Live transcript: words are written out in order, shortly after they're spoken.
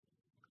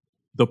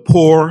the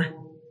poor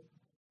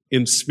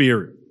in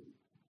spirit,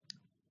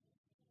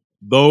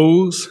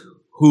 those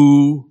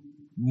who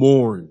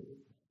mourn,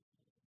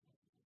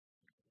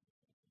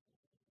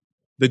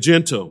 the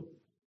gentle,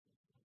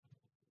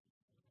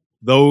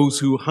 those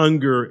who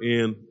hunger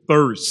and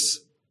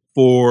thirst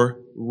for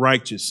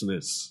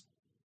righteousness,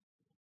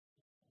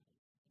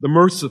 the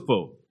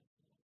merciful,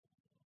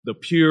 the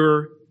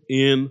pure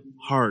in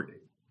heart,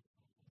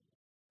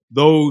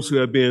 those who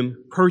have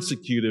been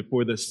persecuted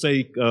for the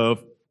sake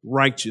of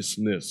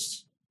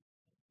righteousness.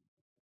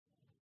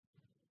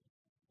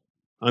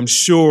 I'm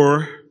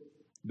sure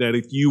that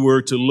if you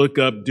were to look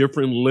up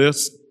different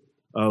lists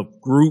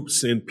of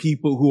groups and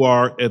people who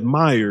are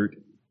admired,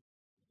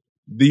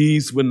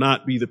 these would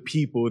not be the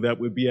people that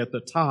would be at the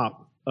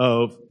top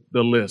of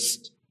the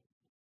list.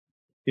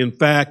 In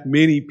fact,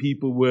 many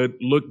people would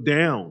look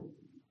down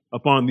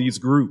upon these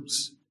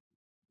groups.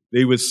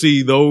 They would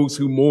see those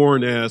who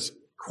mourn as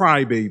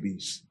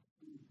crybabies.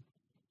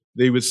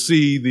 They would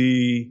see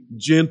the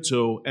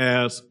gentle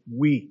as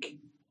weak.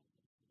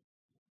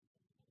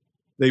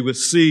 They would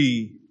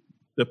see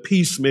the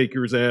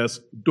peacemakers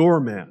as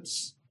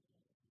doormats.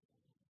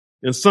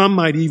 And some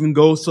might even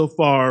go so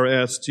far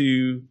as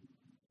to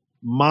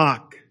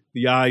mock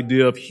the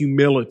idea of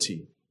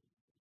humility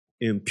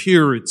and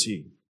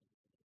purity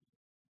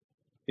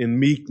and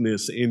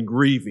meekness and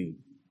grieving,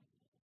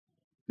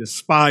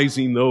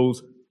 despising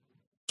those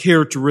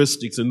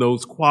characteristics and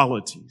those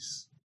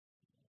qualities.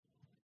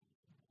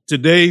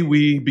 Today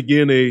we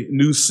begin a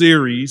new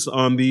series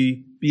on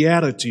the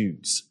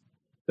Beatitudes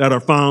that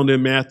are found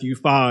in Matthew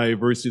 5,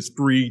 verses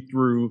 3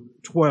 through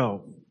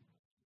 12.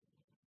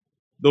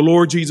 The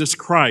Lord Jesus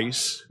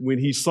Christ, when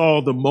he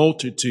saw the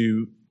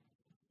multitude,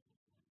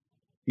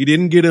 he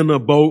didn't get in a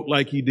boat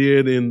like he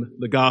did in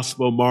the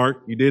Gospel of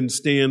Mark. He didn't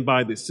stand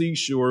by the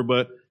seashore,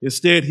 but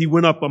instead he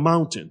went up a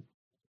mountain.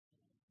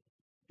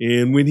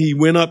 And when he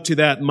went up to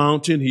that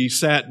mountain, he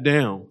sat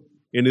down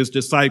and his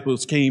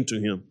disciples came to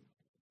him.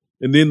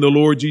 And then the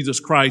Lord Jesus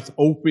Christ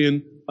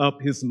opened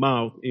up his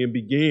mouth and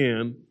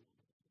began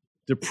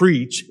to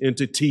preach and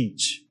to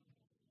teach.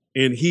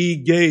 And he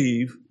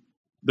gave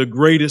the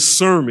greatest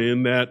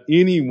sermon that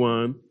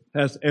anyone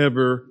has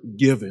ever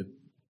given.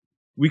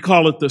 We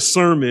call it the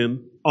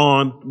Sermon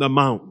on the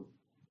Mount.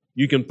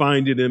 You can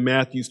find it in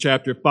Matthew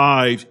chapter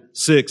 5,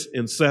 6,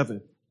 and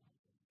 7.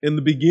 In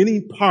the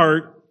beginning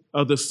part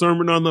of the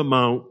Sermon on the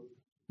Mount,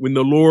 when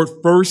the Lord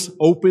first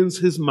opens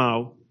his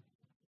mouth,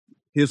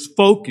 his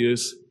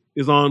focus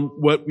is on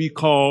what we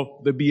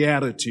call the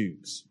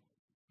Beatitudes.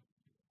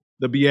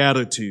 The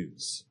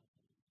Beatitudes.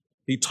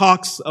 He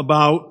talks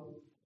about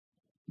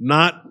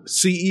not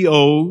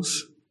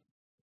CEOs,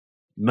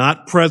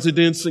 not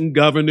presidents and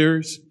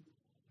governors,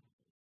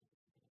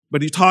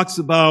 but he talks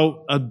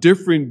about a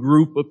different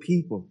group of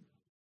people.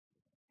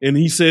 And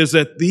he says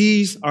that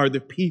these are the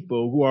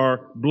people who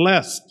are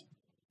blessed.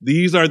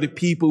 These are the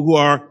people who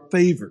are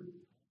favored.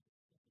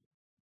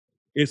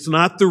 It's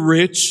not the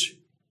rich.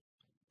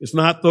 It's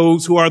not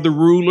those who are the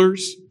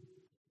rulers.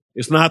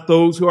 It's not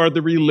those who are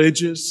the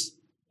religious.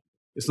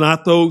 It's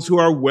not those who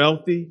are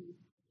wealthy.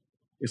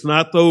 It's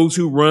not those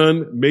who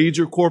run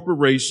major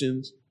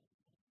corporations.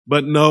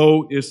 But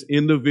no, it's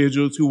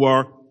individuals who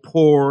are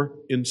poor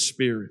in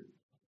spirit.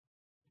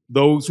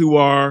 Those who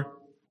are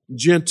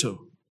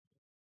gentle.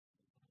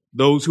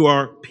 Those who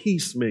are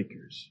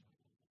peacemakers.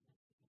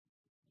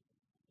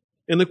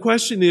 And the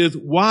question is,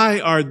 why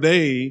are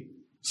they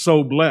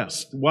so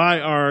blessed? Why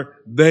are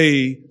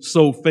they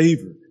so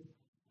favored?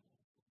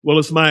 Well,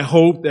 it's my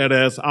hope that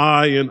as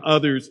I and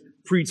others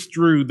preach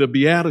through the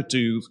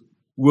Beatitudes,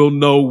 we'll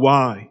know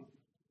why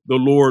the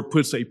Lord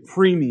puts a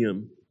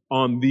premium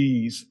on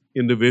these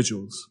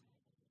individuals.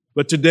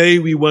 But today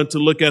we want to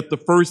look at the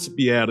first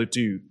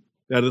Beatitude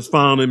that is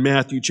found in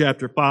Matthew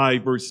chapter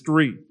 5, verse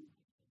 3.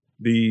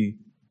 The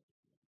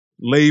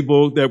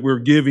label that we're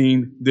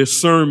giving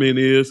this sermon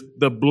is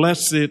the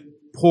blessed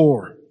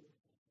poor.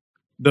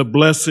 The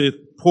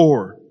blessed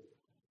poor.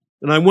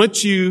 And I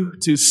want you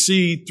to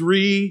see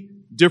three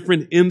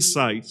different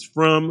insights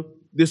from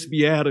this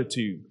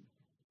beatitude.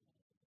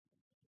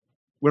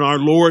 When our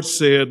Lord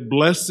said,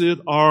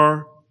 "Blessed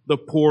are the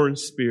poor in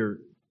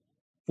spirit,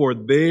 for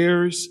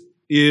theirs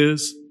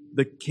is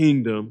the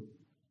kingdom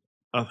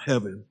of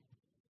heaven."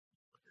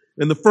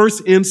 And the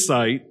first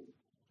insight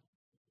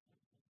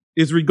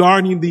is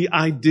regarding the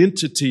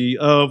identity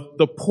of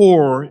the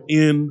poor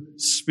in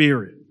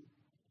spirit.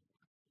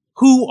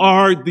 Who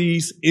are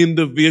these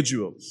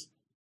individuals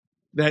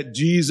that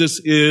Jesus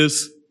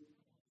is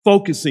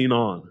focusing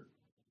on?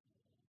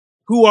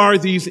 Who are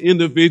these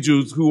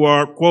individuals who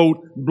are,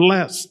 quote,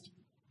 blessed?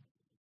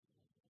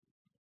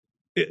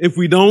 If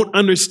we don't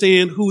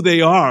understand who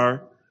they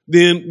are,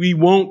 then we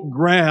won't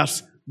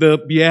grasp the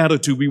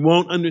beatitude. We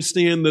won't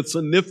understand the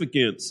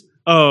significance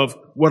of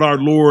what our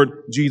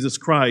Lord Jesus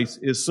Christ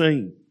is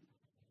saying.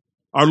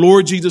 Our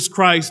Lord Jesus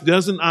Christ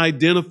doesn't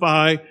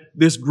identify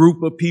this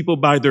group of people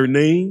by their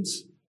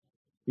names.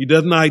 He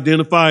doesn't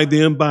identify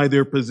them by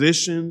their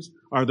positions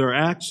or their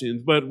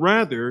actions, but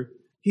rather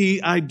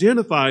he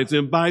identifies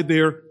them by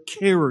their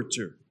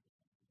character.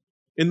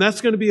 And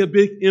that's going to be a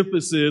big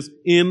emphasis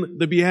in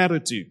the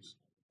Beatitudes.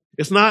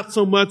 It's not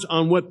so much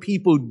on what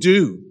people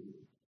do,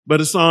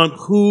 but it's on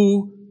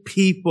who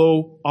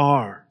people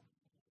are,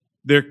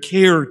 their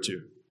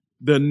character,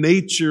 the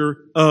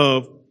nature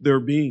of their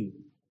being.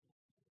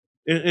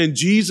 And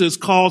Jesus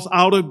calls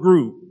out a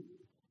group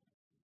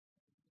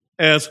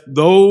as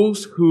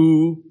those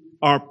who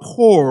are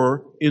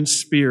poor in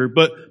spirit.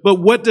 But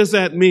what does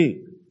that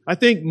mean? I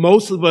think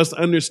most of us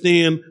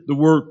understand the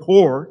word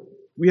poor.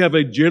 We have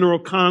a general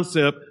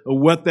concept of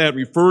what that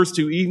refers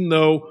to, even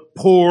though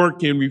poor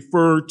can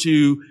refer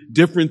to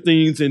different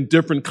things in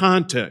different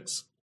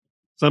contexts.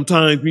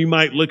 Sometimes we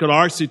might look at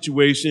our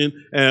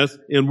situation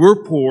and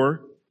we're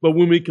poor, but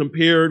when we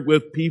compare it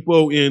with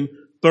people in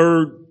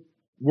third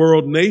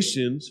world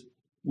nations,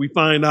 we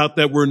find out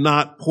that we're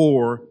not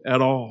poor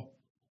at all.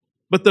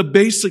 But the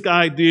basic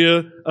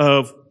idea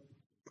of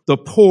the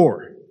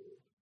poor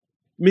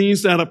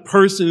means that a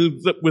person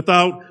is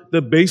without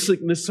the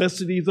basic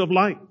necessities of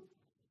life,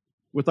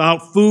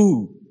 without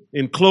food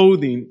and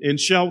clothing and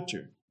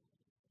shelter.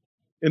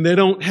 And they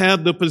don't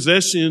have the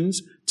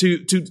possessions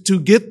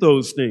to get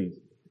those things.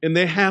 And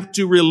they have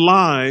to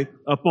rely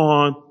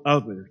upon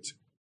others.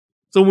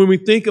 So when we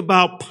think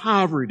about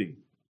poverty,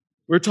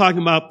 we're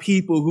talking about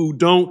people who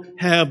don't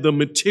have the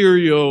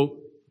material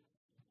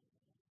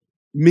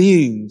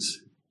means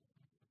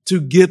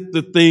to get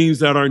the things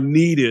that are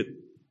needed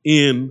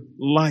in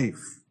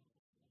life.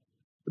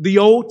 The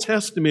Old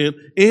Testament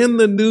and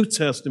the New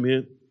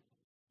Testament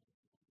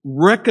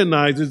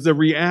recognizes the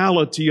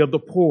reality of the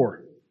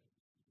poor.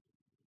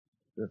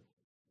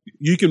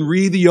 You can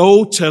read the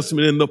Old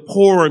Testament and the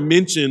poor are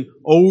mentioned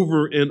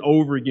over and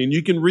over again.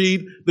 You can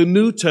read the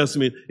New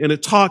Testament and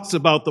it talks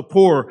about the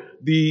poor.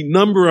 The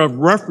number of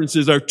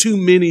references are too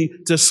many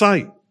to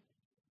cite.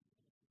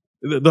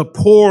 The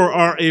poor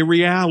are a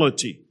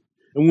reality.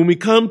 And when we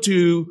come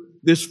to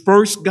this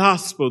first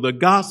gospel, the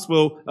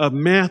Gospel of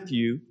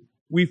Matthew,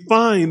 we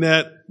find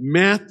that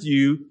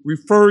Matthew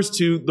refers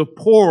to the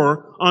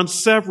poor on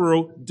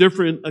several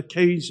different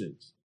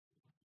occasions.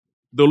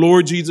 The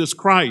Lord Jesus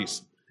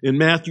Christ in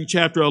Matthew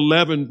chapter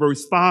 11,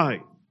 verse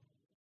 5,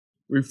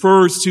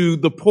 refers to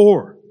the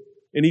poor.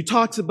 And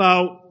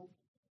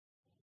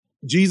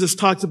Jesus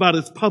talks about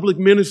his public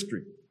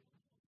ministry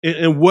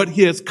and what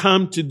he has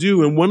come to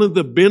do. And one of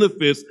the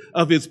benefits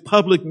of his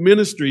public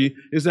ministry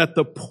is that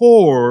the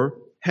poor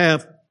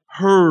have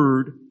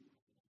heard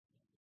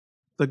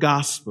the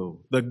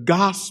gospel. The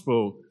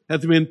gospel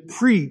has been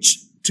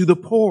preached to the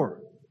poor.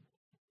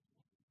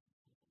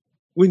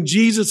 When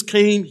Jesus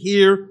came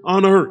here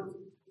on earth,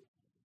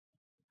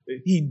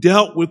 he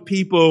dealt with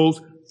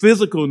people's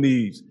physical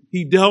needs.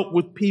 He dealt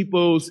with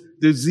people's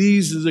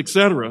diseases,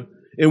 etc.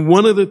 And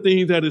one of the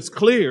things that is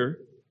clear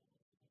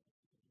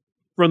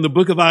from the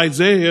book of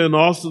Isaiah and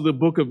also the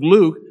book of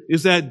Luke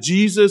is that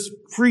Jesus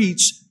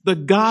preached the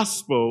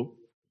gospel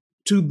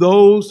to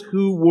those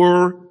who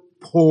were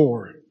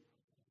poor.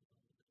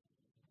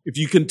 If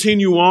you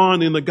continue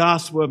on in the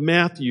Gospel of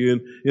Matthew,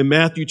 in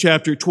Matthew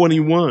chapter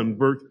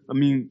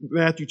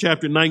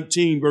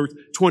 19, verse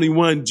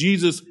 21,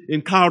 Jesus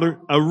encountered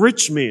a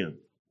rich man,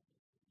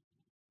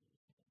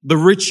 the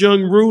rich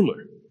young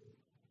ruler.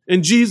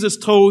 And Jesus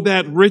told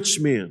that rich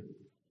man,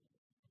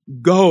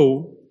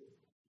 go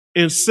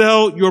and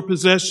sell your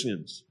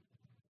possessions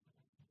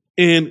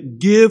and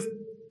give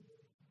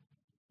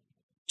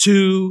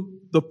to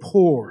the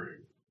poor.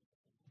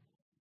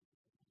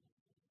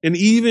 And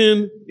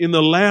even in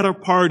the latter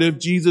part of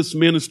Jesus'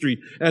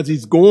 ministry, as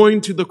he's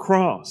going to the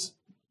cross,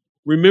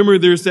 remember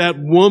there's that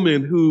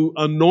woman who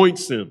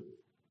anoints him,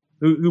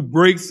 who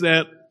breaks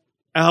that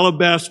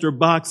alabaster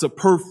box of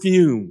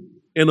perfume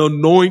and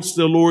anoints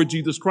the Lord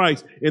Jesus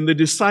Christ. And the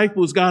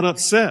disciples got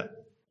upset.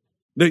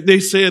 They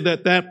said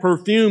that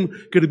perfume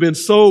could have been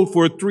sold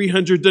for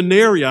 300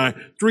 denarii,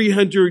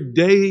 300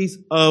 days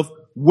of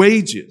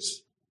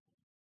wages,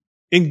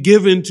 and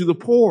given to the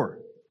poor.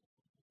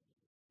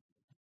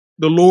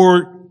 The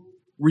Lord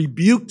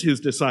rebuked his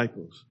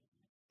disciples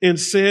and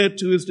said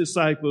to his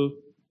disciples,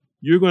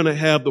 you're going to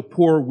have the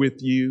poor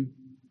with you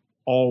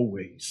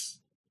always.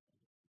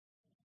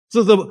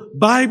 So the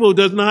Bible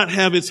does not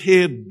have its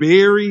head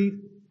buried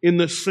in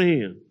the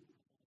sand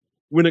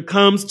when it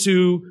comes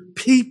to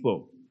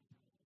people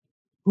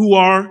who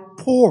are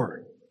poor.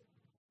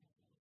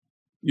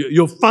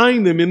 You'll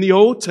find them in the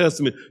Old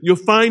Testament. You'll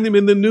find them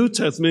in the New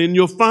Testament. And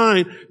you'll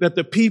find that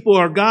the people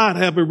of God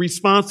have a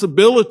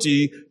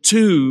responsibility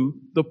to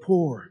the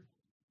poor.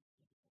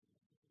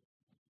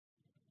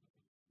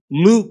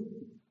 Luke,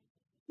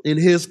 in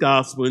his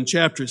gospel, in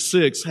chapter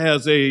 6,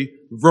 has a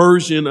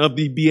version of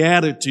the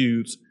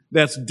Beatitudes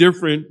that's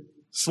different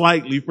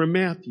slightly from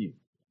Matthew.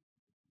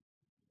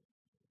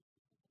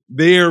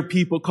 There,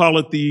 people call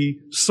it the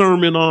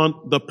Sermon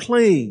on the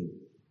Plain.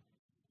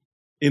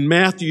 In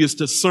Matthew, it's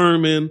the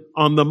Sermon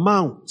on the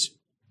Mount.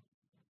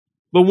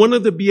 But one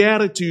of the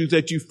Beatitudes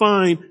that you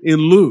find in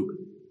Luke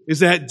is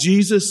that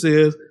Jesus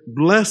says,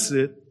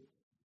 blessed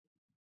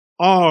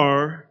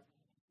are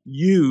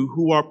you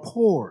who are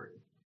poor.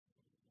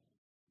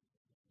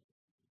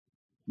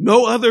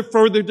 No other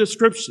further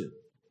description.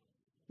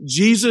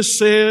 Jesus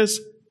says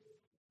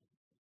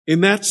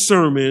in that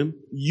sermon,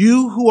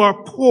 you who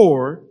are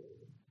poor,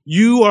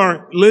 you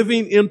are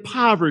living in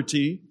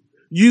poverty,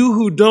 you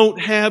who don't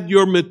have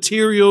your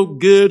material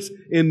goods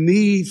and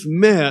needs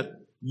met,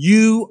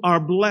 you are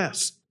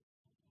blessed.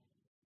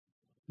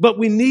 But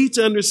we need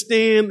to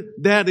understand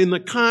that in the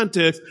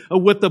context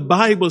of what the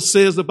Bible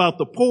says about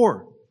the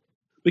poor.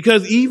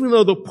 Because even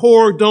though the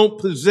poor don't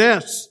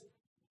possess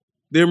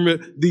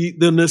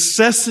the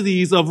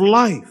necessities of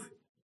life,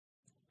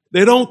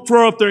 they don't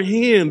throw up their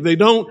hands, they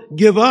don't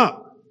give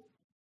up.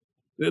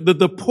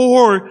 The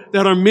poor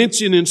that are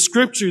mentioned in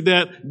Scripture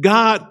that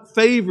God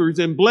favors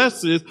and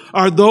blesses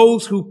are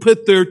those who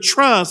put their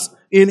trust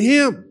in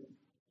Him.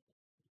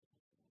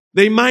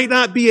 They might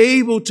not be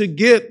able to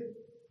get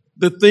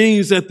the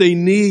things that they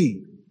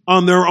need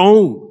on their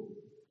own,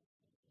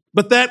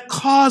 but that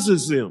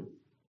causes them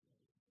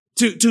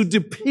to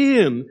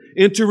depend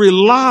and to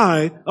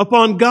rely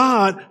upon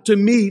God to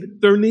meet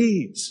their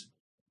needs.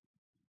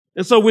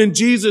 And so when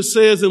Jesus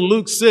says in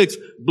Luke 6,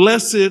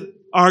 blessed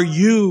are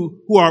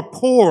you who are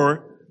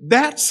poor,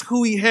 that's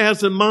who He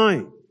has in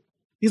mind.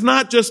 He's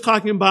not just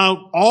talking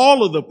about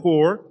all of the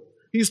poor.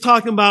 He's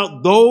talking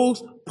about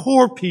those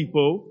poor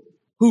people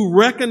who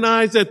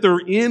recognize that they're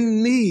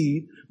in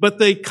need, but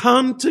they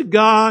come to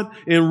God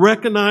and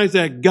recognize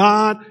that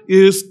God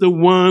is the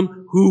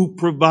one who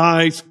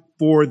provides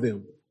for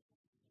them.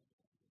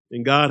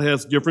 And God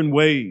has different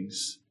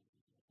ways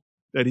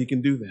that He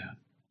can do that.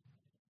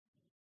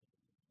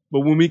 But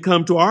when we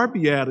come to our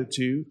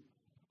beatitude,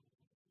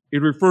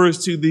 it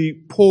refers to the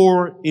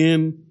poor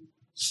in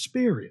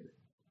spirit.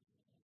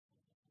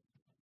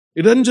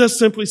 It doesn't just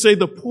simply say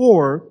the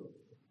poor,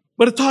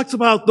 but it talks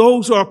about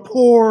those who are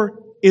poor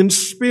in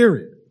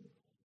spirit.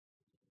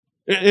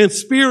 And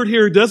spirit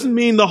here doesn't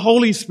mean the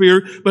Holy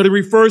Spirit, but it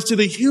refers to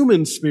the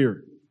human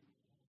spirit.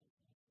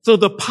 So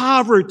the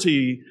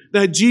poverty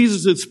that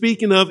Jesus is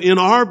speaking of in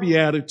our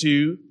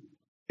beatitude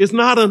is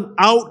not an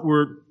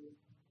outward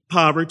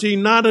poverty,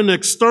 not an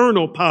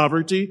external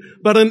poverty,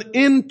 but an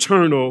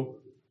internal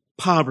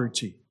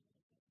poverty.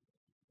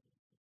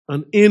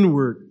 An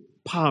inward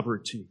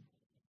poverty.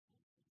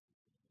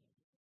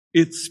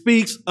 It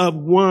speaks of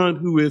one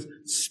who is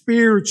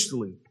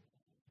spiritually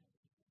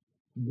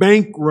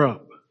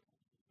bankrupt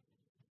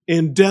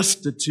and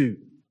destitute.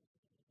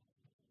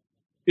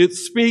 It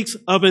speaks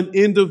of an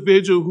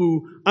individual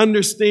who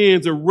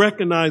understands or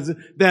recognizes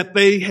that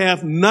they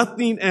have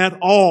nothing at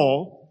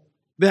all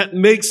that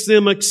makes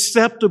them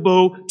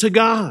acceptable to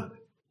God.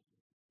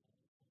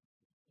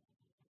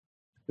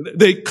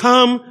 They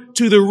come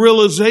to the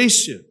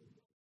realization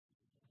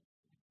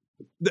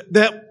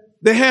that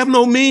they have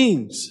no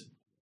means.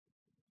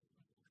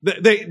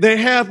 They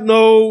have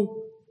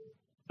no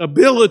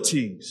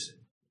abilities.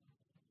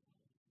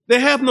 They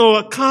have no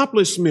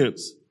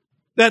accomplishments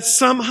that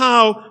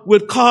somehow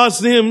would cause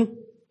them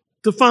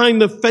to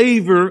find the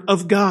favor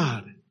of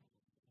God.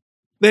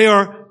 They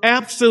are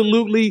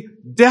absolutely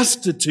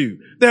destitute.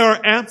 They are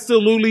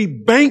absolutely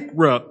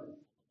bankrupt.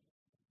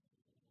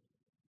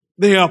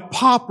 They are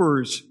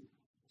paupers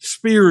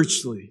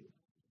spiritually.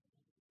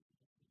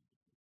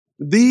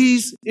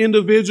 These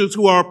individuals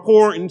who are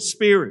poor in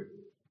spirit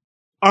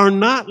are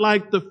not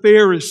like the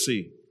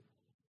Pharisee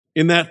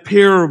in that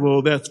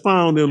parable that's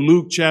found in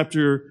Luke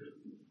chapter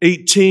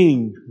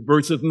 18,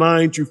 verses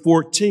 9 through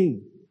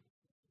 14.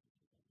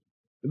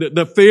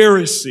 The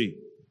Pharisee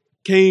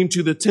came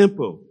to the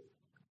temple,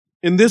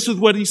 and this is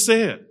what he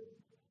said.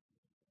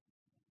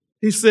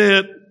 He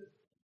said,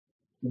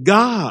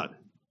 God,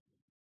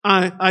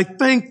 I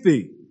thank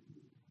thee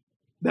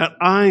that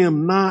I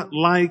am not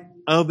like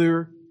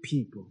other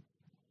people,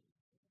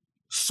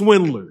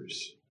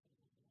 swindlers,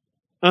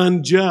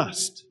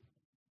 unjust,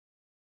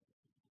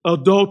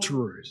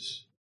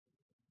 adulterers,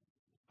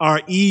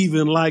 are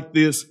even like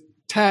this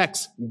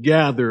tax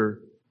gatherer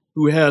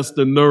who has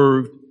the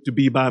nerve to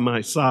be by my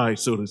side,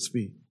 so to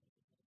speak.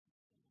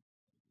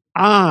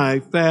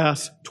 I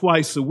fast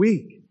twice a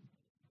week.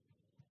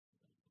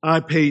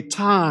 I pay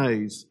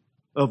tithes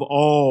of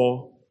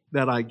all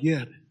that I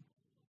get.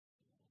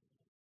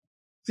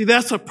 See,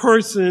 that's a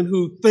person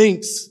who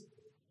thinks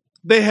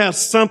they have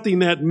something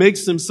that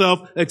makes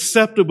themselves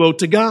acceptable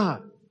to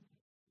God.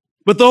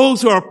 But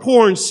those who are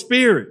poor in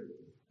spirit,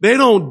 they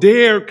don't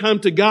dare come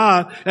to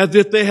God as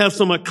if they have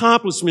some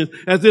accomplishments,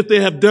 as if they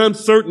have done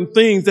certain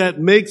things that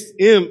makes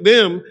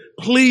them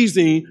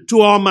pleasing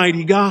to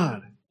Almighty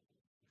God.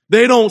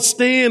 They don't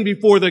stand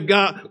before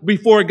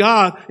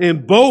God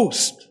and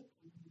boast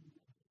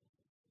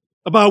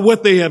about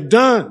what they have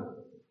done,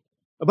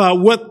 about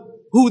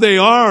who they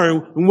are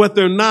and what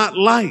they're not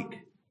like.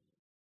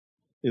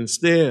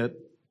 Instead,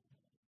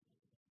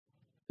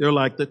 they're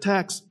like the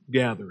tax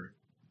gatherer.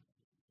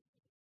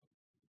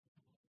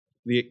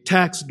 The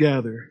tax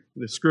gatherer,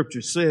 the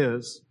scripture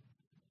says,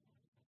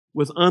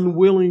 was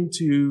unwilling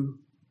to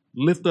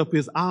lift up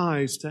his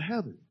eyes to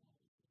heaven.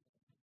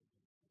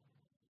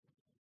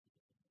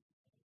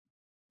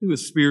 He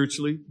was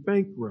spiritually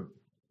bankrupt.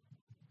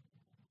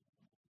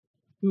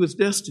 He was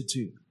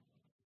destitute.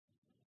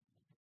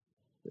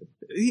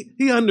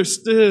 he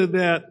understood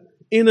that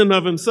in and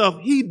of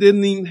himself, he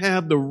didn't even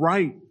have the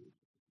right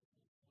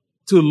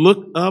to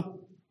look up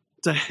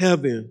to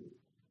heaven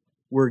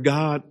where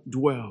God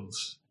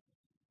dwells.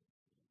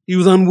 He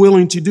was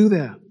unwilling to do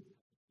that.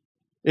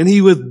 And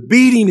he was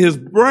beating his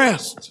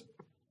breast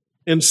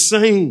and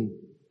saying,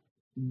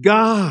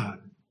 God,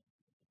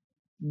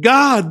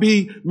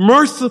 be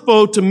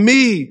merciful to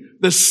me,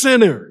 the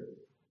sinner.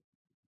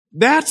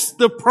 That's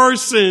the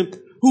person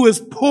who is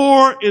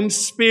poor in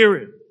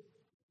spirit,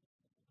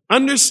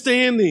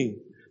 understanding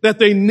that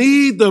they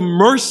need the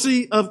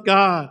mercy of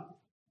God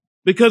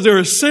because they're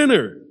a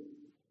sinner,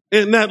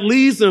 and that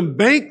leaves them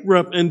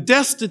bankrupt and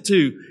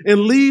destitute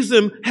and leaves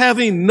them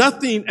having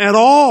nothing at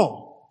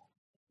all.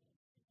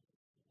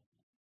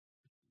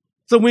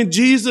 So when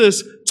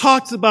Jesus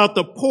talks about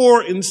the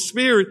poor in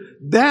spirit,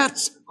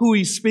 that's who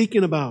he's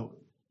speaking about.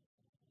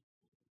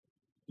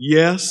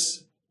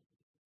 Yes,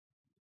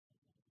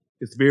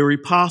 it's very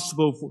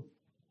possible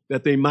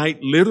that they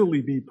might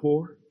literally be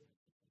poor,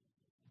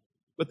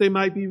 but they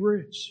might be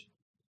rich.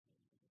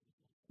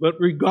 But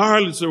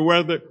regardless of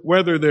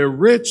whether they're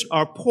rich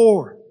or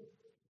poor,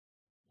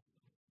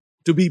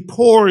 to be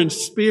poor in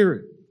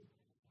spirit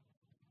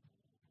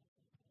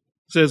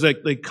says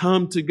that they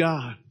come to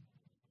God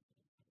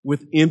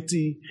with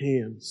empty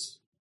hands.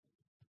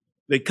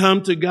 They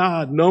come to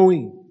God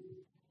knowing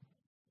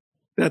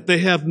that they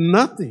have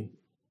nothing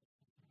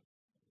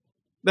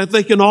that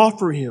they can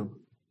offer him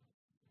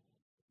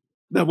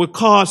that would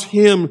cause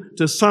him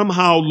to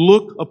somehow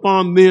look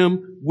upon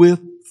them with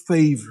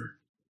favor.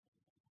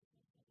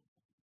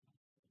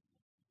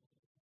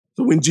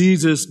 So when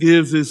Jesus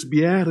gives this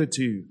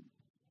beatitude,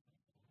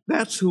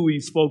 that's who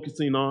he's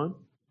focusing on,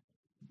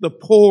 the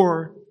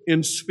poor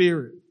in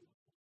spirit.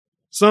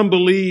 Some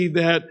believe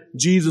that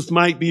Jesus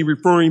might be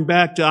referring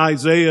back to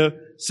Isaiah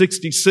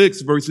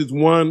 66, verses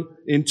 1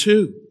 and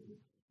 2.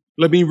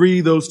 Let me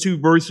read those two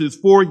verses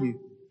for you.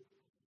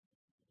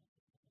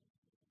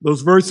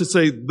 Those verses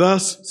say,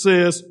 "Thus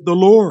says the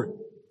Lord,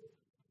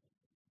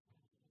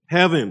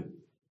 heaven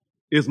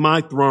is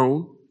my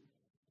throne,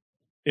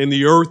 and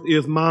the earth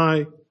is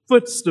my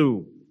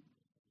footstool.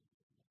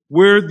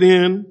 Where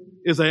then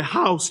is a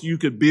house you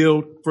could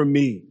build for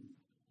me?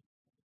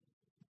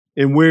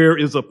 And where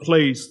is a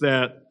place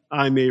that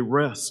I may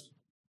rest?"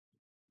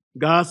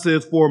 God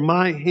says, "For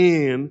my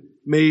hand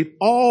made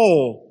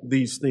all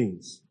these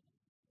things.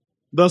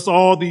 Thus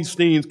all these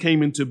things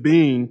came into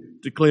being,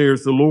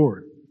 declares the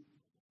Lord.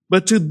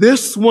 But to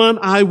this one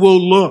I will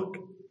look."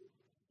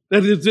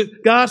 That is,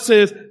 God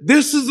says,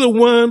 this is the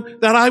one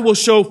that I will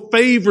show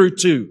favor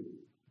to.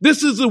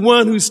 This is the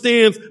one who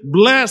stands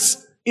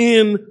blessed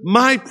in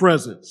my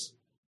presence.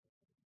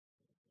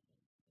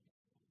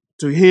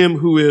 To him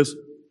who is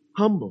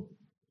humble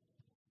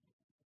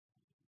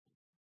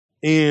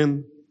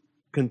and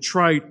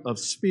contrite of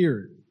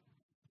spirit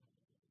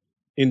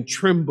and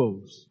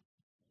trembles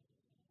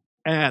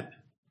at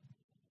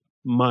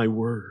my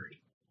word.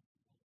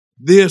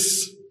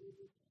 This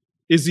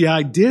is the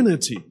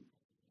identity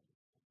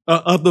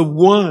of the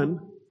one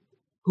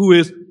who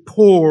is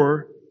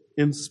poor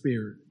in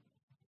spirit.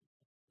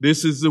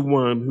 This is the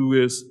one who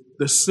is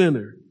the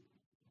center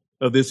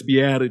of this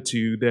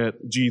beatitude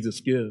that Jesus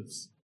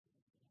gives.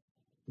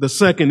 The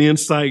second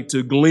insight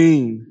to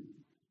glean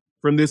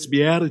from this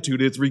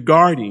beatitude is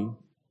regarding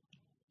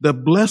the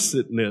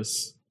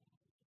blessedness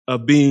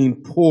of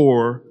being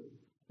poor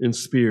in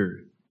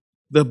spirit.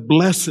 The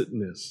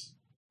blessedness.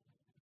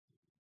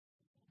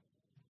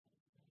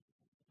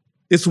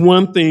 It's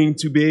one thing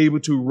to be able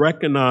to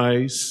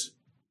recognize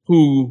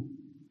who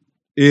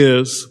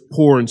is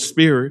poor in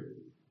spirit,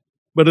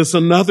 but it's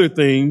another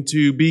thing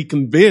to be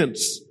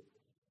convinced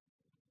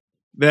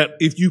that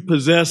if you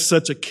possess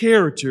such a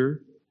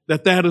character,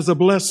 that is a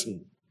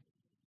blessing.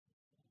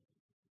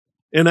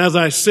 And as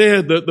I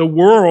said, the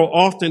world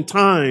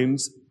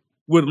oftentimes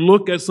would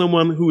look at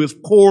someone who is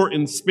poor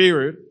in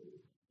spirit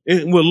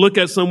and would look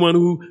at someone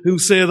who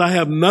says, I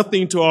have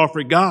nothing to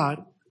offer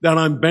God, that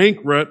I'm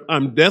bankrupt,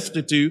 I'm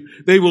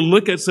destitute. They will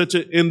look at such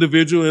an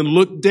individual and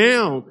look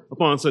down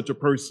upon such a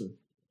person.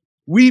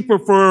 We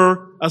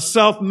prefer a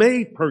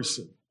self-made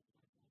person.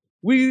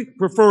 We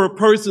prefer a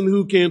person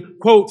who can,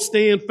 quote,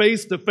 stand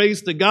face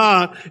to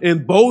God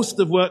and boast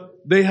of what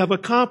they have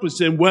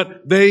accomplished and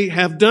what they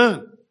have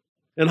done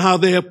and how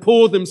they have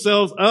pulled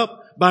themselves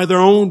up by their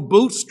own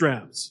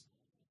bootstraps.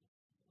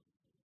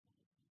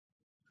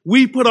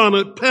 We put on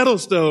a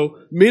pedestal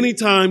many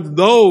times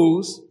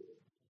those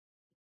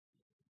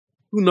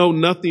who know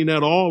nothing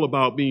at all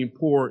about being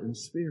poor in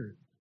spirit.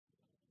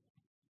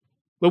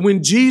 But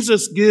when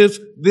Jesus gives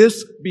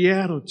this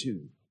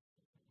beatitude,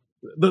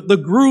 the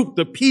group,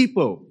 the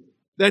people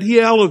that he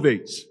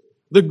elevates,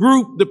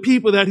 the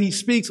people that he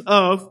speaks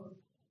of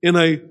in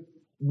a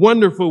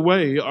wonderful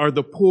way are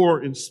the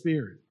poor in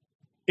spirit.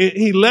 And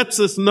he lets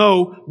us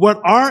know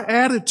what our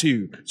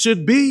attitude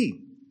should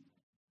be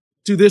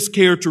to this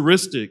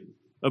characteristic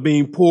of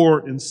being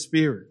poor in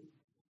spirit.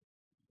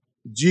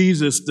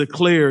 Jesus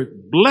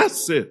declared,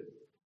 blessed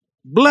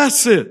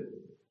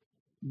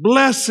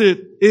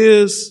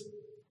is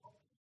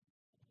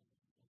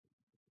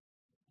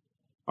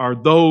are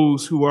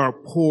those who are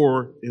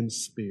poor in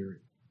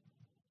spirit.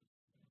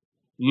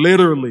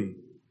 Literally,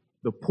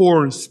 the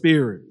poor in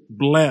spirit,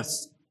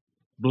 blessed.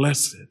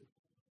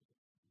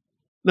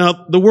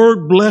 Now, the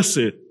word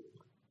blessed,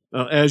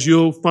 as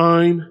you'll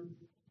find,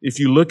 if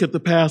you look at the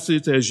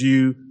passage, as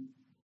you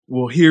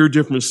will hear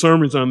different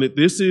sermons on it,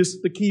 this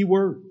is the key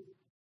word.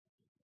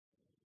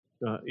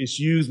 It's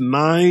used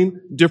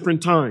 9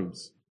 different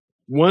times,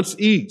 once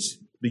each,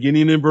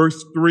 beginning in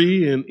verse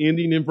 3 and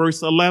ending in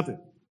verse 11.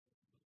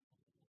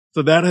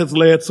 So that has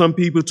led some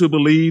people to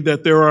believe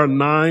that there are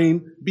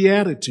 9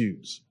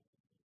 Beatitudes.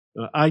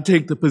 I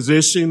take the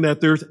position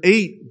that there's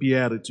 8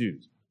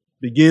 Beatitudes.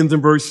 Begins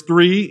in verse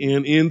 3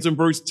 and ends in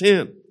verse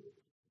 10.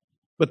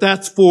 But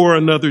that's for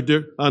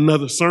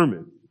another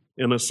sermon,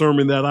 and a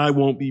sermon that I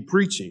won't be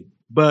preaching.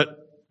 But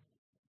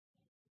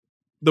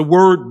the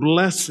word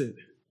blessed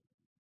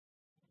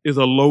is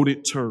a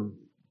loaded term.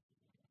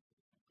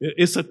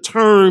 It's a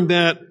term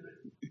that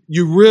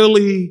you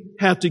really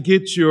have to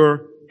get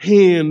your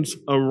hands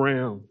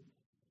around.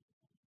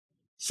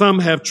 Some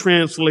have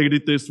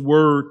translated this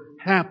word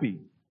happy,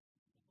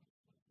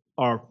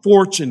 or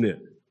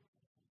fortunate,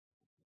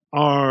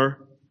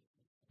 or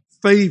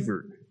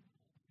favored.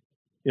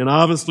 And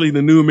obviously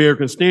the New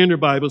American Standard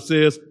Bible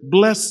says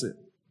blessed.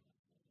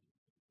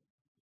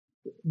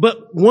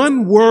 But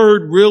one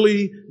word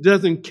really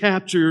doesn't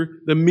capture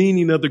the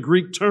meaning of the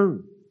Greek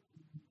term.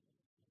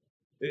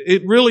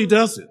 It really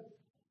doesn't.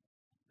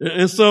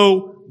 And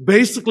so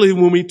basically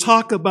when we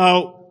talk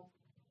about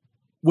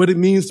what it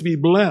means to be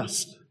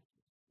blessed,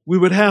 we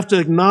would have to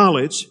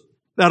acknowledge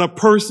that a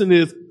person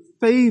is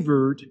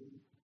favored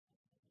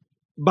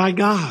by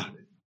God.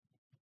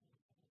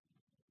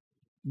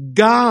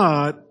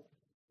 God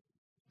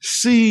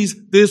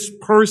sees this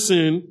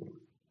person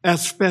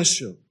as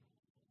special.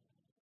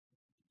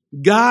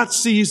 God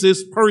sees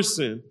this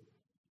person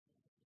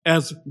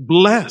as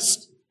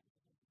blessed.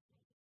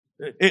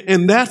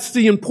 And that's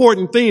the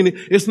important thing.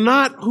 It's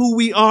not who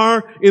we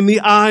are in the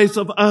eyes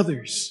of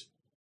others.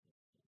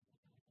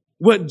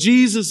 What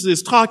Jesus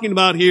is talking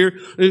about here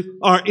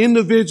are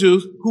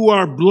individuals who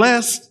are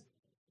blessed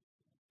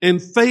and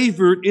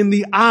favored in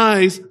the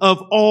eyes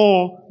of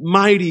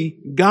Almighty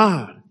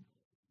God.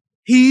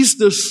 He's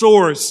the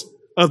source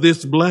of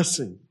this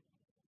blessing.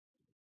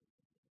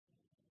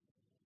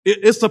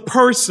 It's a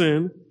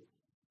person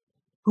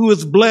who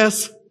is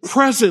blessed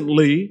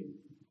presently,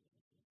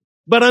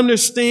 but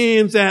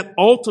understands that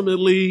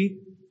ultimately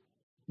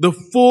the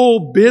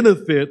full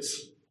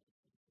benefits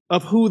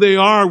of who they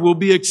are will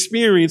be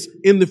experienced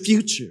in the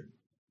future.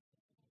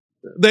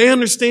 They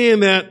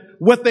understand that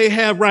what they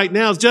have right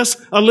now is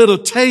just a little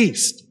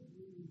taste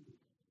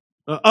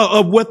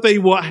of what they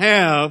will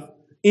have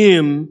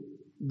in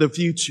the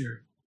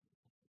future.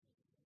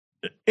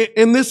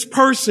 And this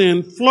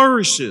person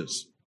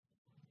flourishes.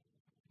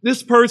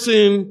 This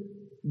person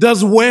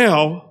does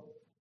well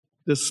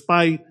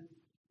despite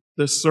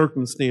the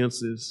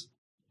circumstances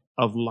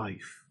of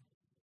life.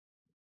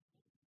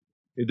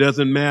 It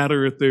doesn't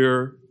matter if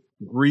they're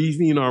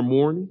grieving or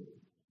mourning.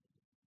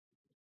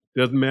 It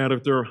doesn't matter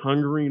if they're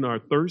hungering or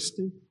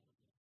thirsting.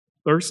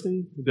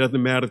 It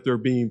doesn't matter if they're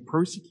being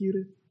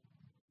persecuted.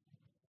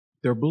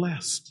 They're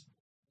blessed.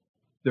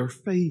 They're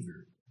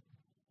favored.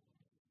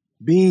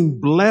 Being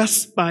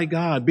blessed by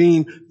God,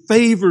 being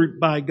favored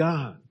by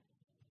God,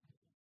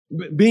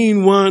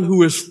 being one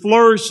who is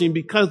flourishing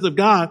because of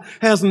God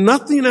has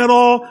nothing at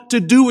all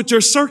to do with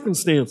your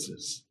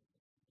circumstances.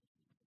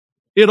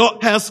 It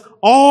has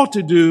all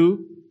to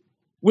do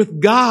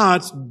with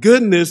God's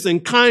goodness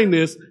and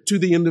kindness to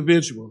the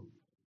individual.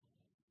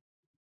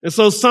 And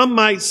so some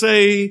might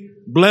say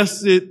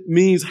blessed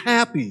means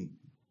happy.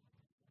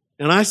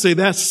 And I say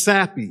that's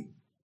sappy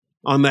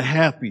on the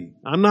happy.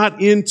 I'm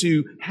not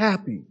into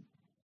happy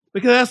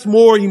because that's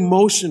more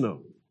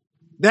emotional.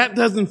 That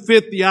doesn't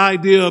fit the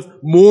idea of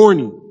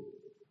mourning.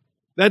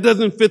 That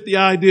doesn't fit the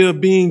idea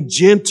of being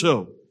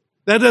gentle.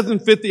 That doesn't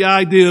fit the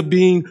idea of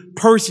being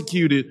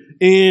persecuted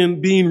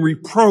and being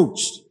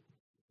reproached.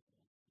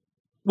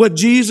 What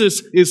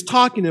Jesus is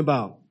talking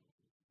about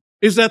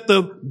is that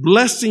the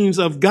blessings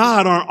of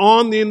God are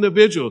on the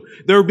individual.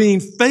 They're being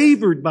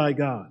favored by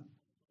God.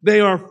 They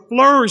are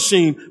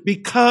flourishing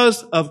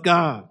because of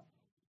God.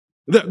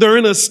 They're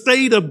in a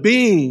state of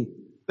being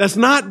that's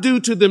not due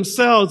to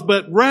themselves,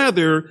 but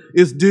rather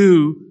is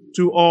due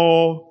to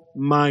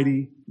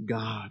Almighty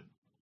God.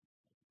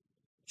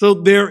 So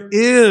there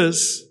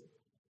is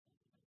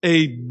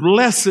a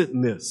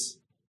blessedness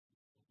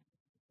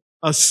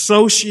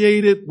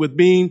associated with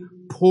being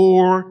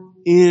poor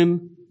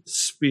in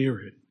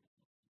spirit.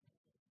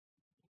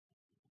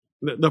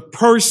 The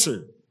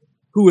person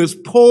who is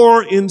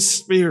poor in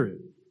spirit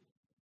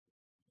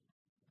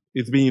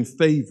is being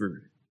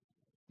favored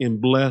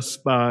and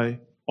blessed by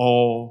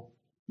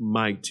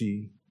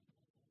Almighty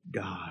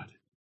God.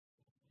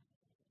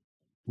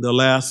 The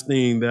last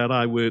thing that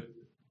I would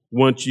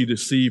want you to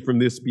see from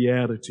this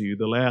beatitude,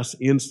 the last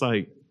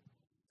insight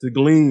to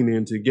glean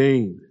and to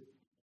gain,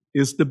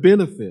 is the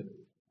benefit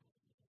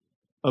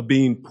of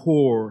being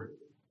poor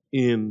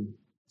in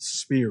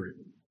spirit.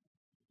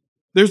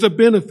 There's a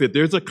benefit.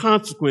 There's a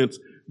consequence.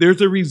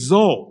 There's a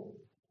result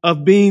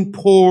of being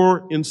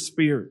poor in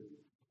spirit.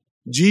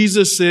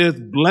 Jesus says,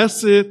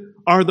 blessed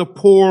are the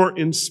poor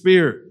in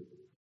spirit.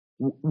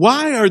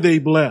 Why are they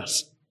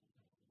blessed?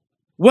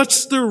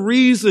 What's the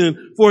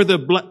reason for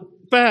the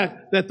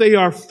fact that they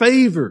are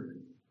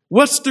favored?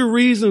 What's the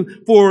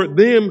reason for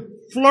them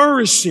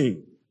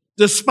flourishing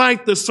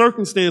despite the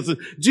circumstances?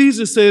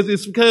 Jesus says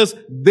it's because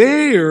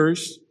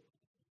theirs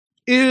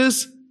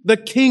is the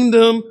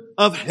kingdom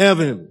of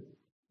heaven.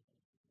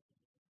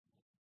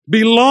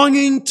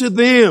 Belonging to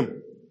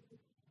them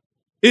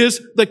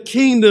is the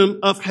kingdom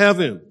of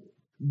heaven.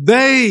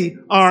 They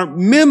are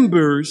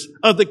members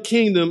of the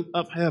kingdom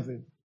of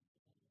heaven.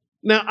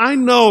 Now, I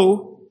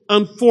know,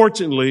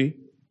 unfortunately,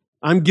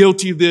 I'm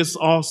guilty of this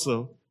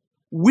also.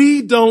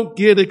 We don't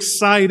get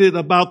excited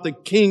about the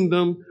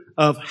kingdom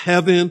of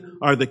heaven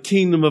or the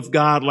kingdom of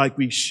God like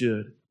we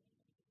should.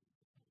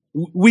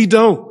 We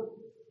don't.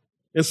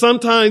 And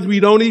sometimes we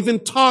don't even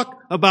talk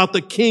about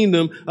the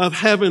kingdom of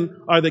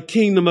heaven or the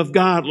kingdom of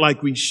God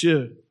like we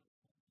should.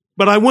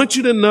 But I want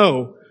you to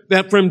know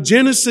that from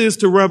Genesis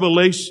to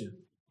Revelation,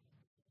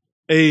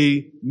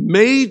 a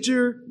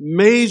major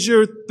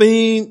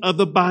theme of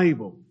the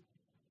Bible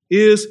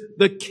is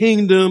the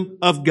kingdom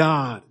of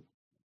God.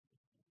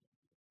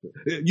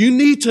 You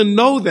need to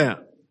know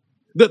that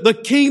the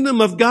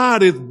kingdom of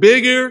God is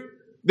bigger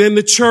than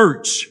the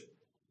church.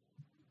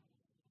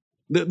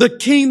 The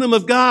kingdom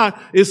of God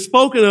is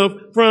spoken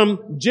of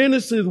from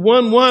Genesis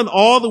 1:1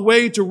 all the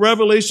way to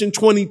Revelation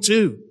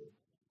 22.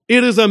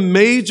 It is a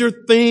major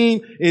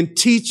theme in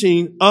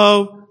teaching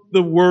of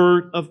the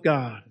Word of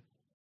God.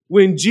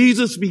 When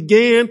Jesus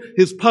began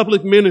his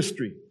public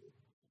ministry,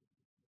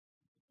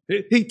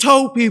 he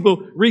told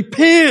people,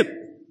 repent.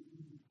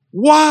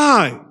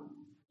 Why?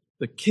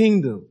 The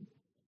kingdom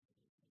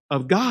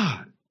of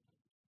God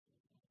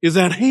is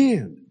at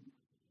hand.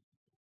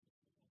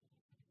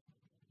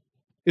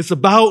 It's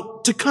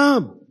about to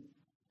come.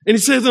 And he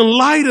says, in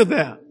light of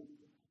that,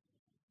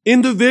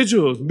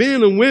 individuals,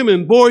 men and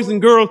women, boys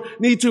and girls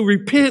need to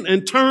repent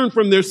and turn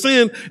from their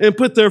sin and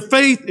put their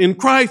faith in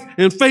Christ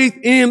and faith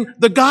in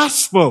the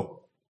gospel.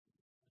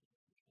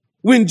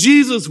 When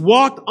Jesus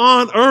walked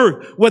on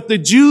earth, what the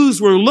Jews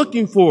were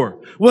looking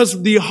for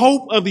was the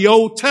hope of the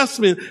Old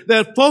Testament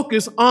that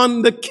focused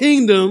on the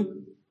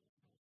kingdom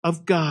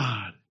of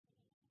God.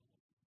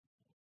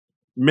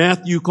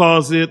 Matthew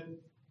calls it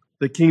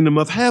the kingdom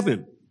of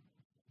heaven.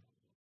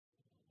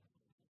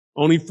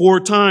 Only 4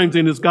 times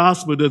in his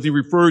gospel does he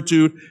refer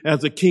to it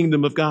as the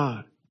kingdom of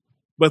God.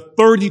 But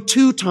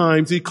 32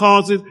 times he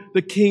calls it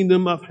the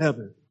kingdom of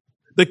heaven.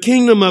 The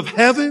kingdom of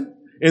heaven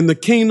and the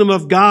kingdom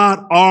of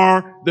God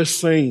are the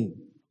same.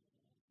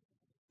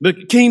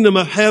 The kingdom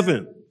of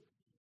heaven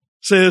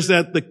says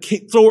that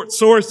the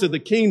source of the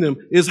kingdom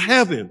is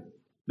heaven.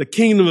 The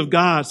kingdom of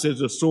God says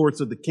the source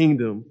of the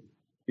kingdom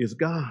is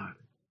God.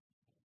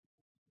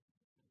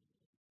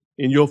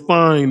 And you'll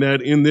find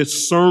that in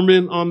this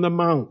Sermon on the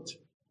Mount,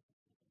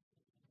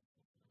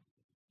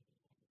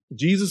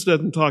 Jesus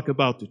doesn't talk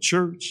about the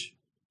church.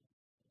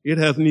 It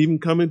hasn't even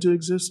come into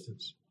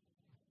existence.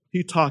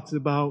 He talks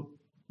about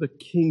the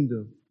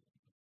kingdom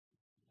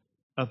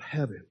of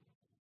heaven.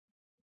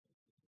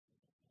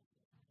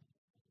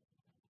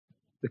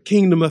 The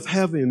kingdom of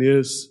heaven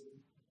is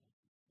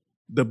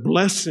the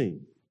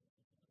blessing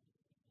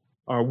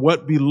or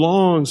what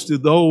belongs to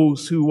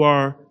those who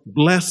are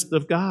blessed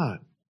of God,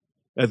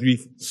 as we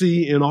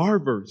see in our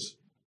verse.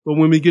 But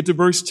when we get to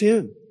verse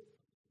 10,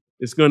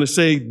 it's going to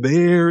say,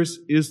 theirs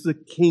is the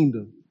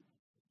kingdom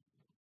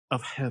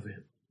of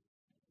heaven.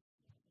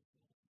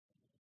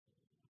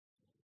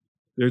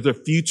 There's a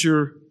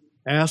future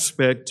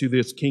aspect to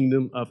this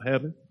kingdom of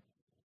heaven.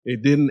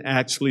 It didn't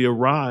actually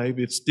arrive.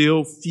 It's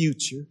still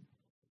future.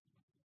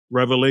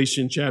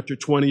 Revelation chapter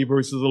 20,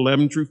 verses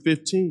 11 through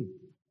 15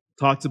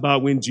 talks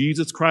about when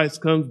Jesus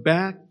Christ comes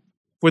back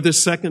for the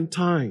second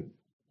time.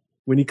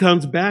 When he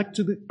comes back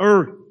to the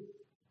earth,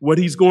 what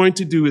he's going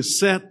to do is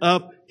set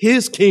up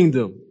his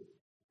kingdom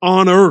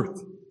on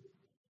earth.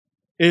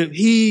 And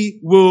he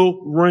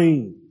will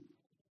reign.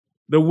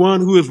 The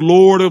one who is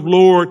Lord of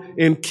lords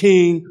and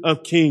King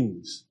of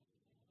kings.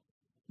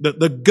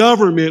 The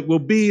government will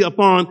be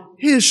upon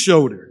his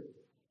shoulder.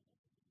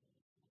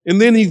 And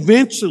then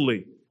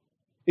eventually,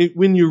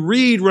 when you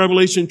read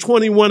Revelation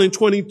 21 and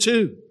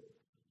 22,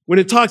 when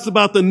it talks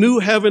about the new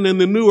heaven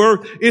and the new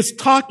earth, it's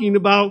talking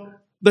about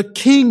the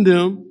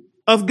kingdom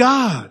of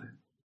God.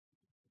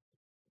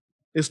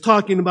 It's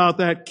talking about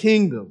that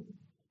kingdom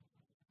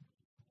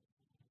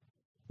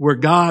where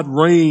God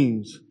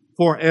reigns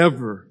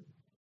forever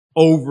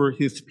over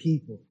his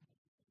people.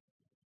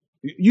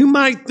 You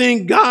might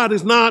think God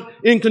is not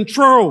in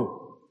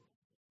control,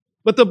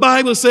 but the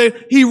Bible says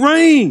he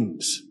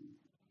reigns.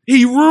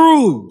 He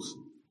rules.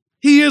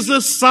 He is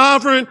a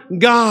sovereign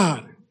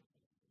God,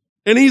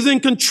 and he's in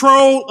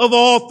control of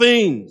all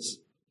things.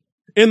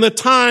 And the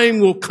time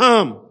will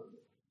come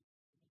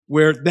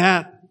where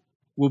that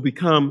will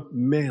become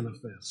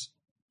manifest.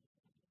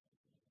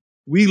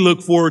 We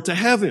look forward to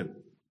heaven.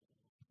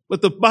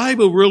 But the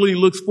Bible really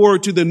looks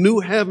forward to the new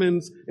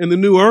heavens and the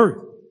new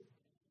earth,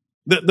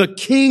 the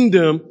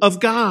kingdom of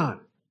God.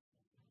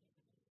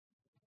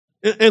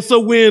 And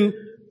so when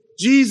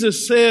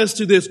Jesus says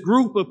to this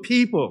group of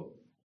people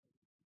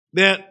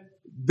that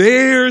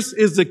theirs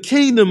is the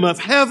kingdom of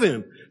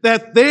heaven,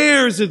 that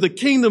theirs is the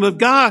kingdom of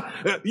God,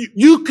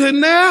 you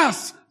couldn't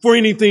ask for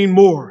anything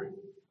more.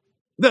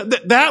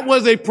 That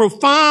was a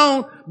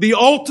profound, the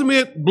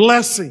ultimate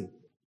blessing.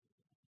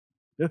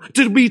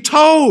 To be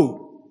told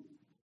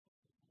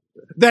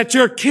that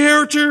your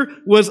character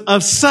was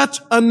of such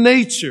a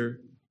nature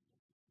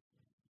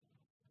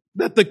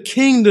that the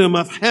kingdom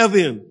of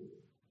heaven,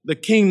 the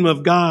kingdom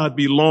of God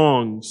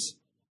belongs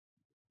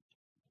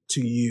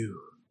to you.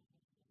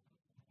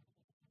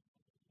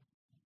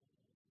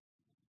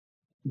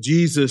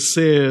 Jesus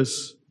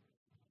says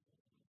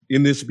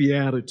in this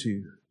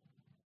beatitude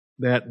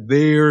that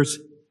theirs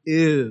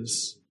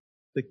is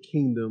the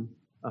kingdom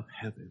of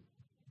heaven.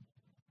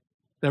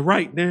 That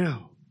right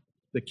now,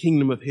 the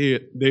kingdom of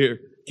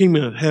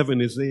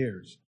heaven is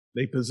theirs.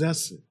 They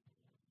possess it.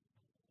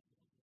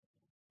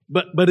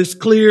 But it's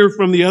clear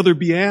from the other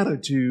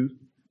beatitude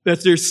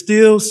that there's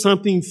still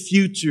something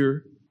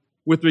future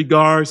with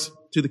regards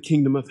to the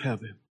kingdom of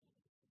heaven.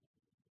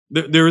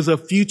 There is a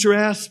future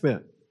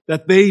aspect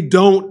that they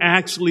don't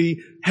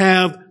actually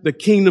have the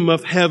kingdom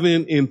of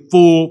heaven in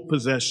full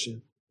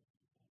possession.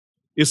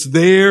 It's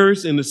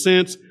theirs in the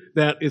sense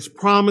that it's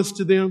promised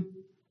to them,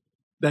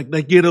 that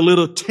they get a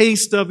little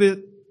taste of it,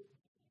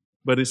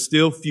 but it's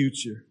still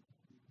future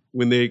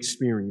when they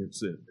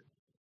experience it.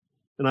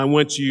 And I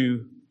want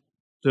you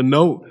to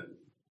note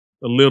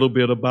a little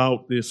bit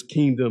about this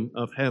kingdom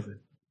of heaven.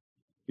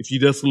 If you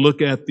just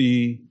look at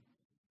the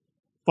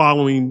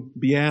following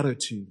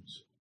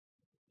beatitudes,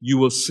 you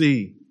will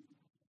see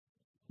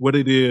what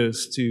it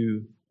is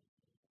to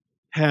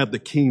have the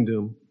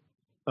kingdom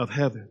of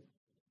heaven.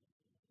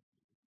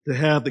 To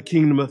have the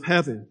kingdom of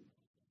heaven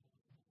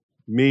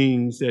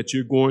means that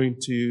you're going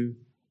to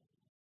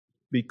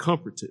be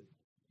comforted.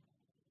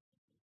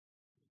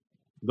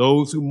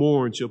 Those who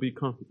mourn shall be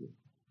comforted.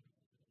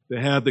 To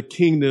have the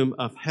kingdom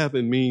of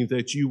heaven means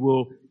that you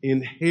will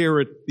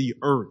inherit the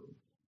earth.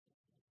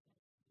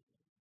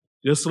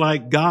 Just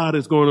like God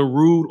is going to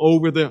rule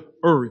over the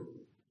earth,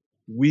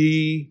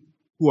 we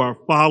who are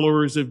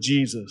followers of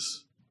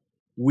Jesus,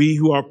 we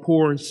who are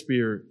poor in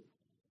spirit,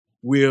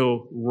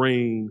 will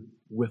reign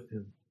with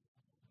him.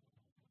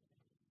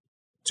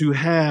 To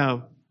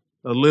have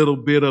a little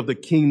bit of the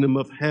kingdom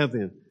of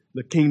heaven,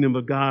 the kingdom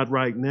of God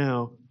right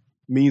now,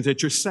 means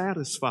that you're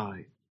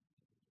satisfied.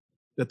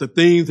 That the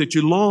things that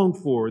you long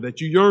for,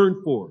 that you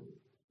yearn for,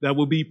 that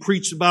will be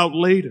preached about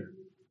later,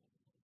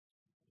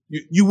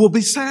 you will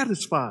be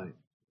satisfied.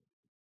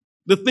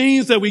 The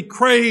things that we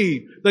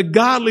crave, the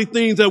godly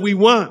things that we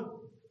want,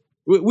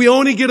 we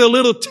only get a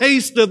little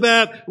taste of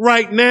that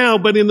right now,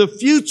 but in the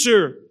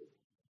future,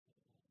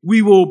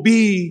 we will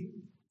be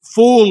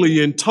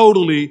fully and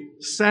totally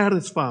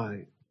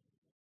satisfied.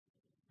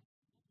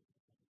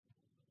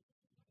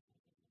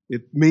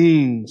 It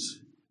means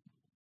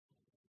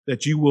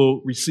that you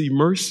will receive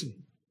mercy.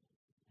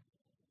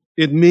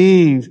 It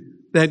means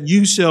that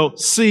you shall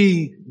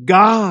see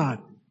God.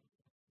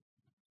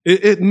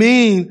 It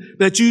means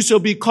that you shall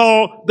be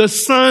called the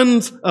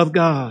sons of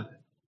God.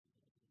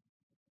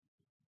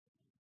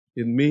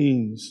 It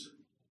means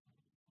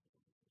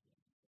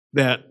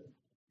that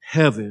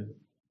heaven,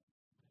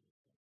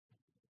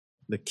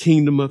 the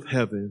kingdom of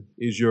heaven,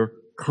 is your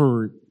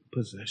current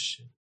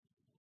possession.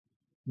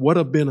 What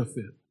a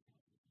benefit.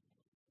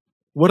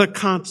 What a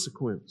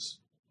consequence.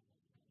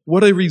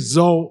 What a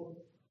result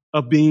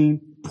of being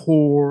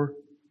poor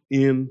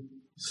in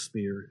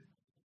spirit.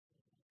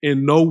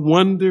 And no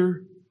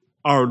wonder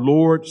our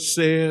Lord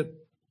said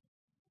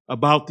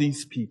about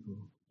these people,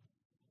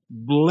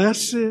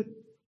 blessed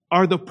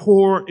are the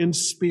poor in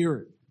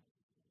spirit,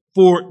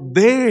 for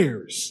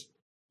theirs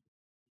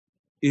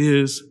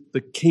is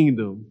the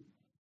kingdom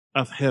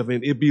of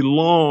heaven. It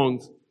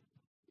belongs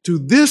to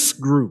this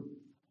group.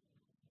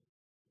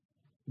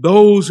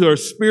 Those who are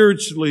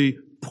spiritually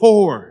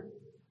poor,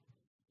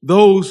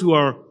 those who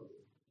are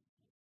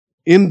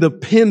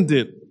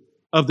independent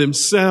of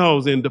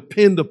themselves and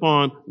depend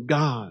upon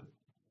God,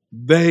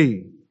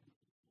 they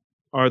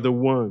are the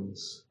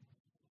ones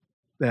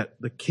that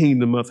the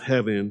kingdom of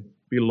heaven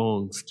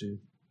belongs to.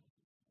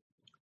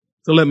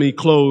 So let me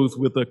close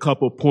with a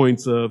couple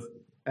points of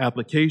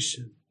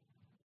application.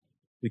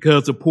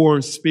 Because the poor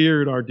in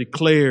spirit are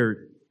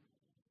declared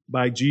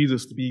by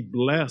Jesus to be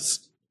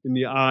blessed in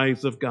the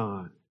eyes of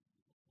God,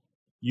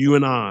 you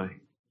and I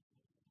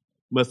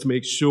must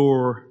make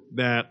sure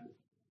that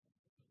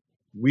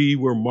we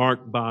were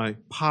marked by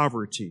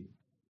poverty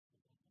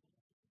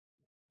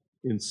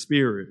in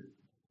spirit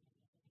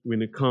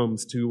when it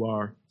comes to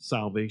our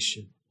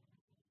salvation.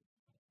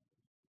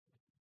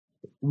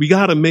 We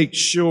got to make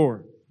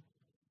sure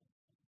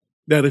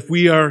that if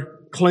we are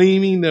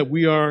claiming that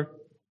we are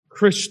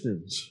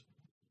Christians,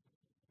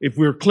 if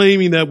we're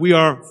claiming that we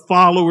are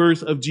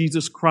followers of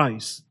Jesus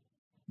Christ,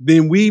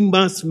 then we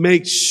must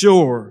make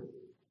sure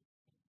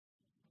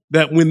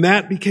that when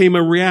that became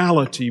a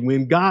reality,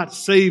 when God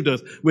saved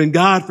us, when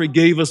God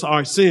forgave us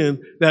our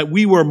sin, that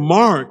we were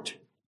marked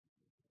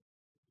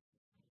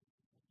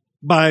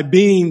by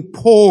being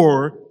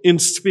poor in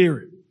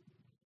spirit.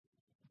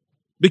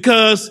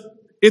 Because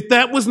if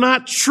that was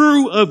not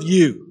true of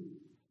you,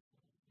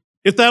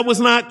 if that was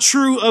not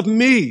true of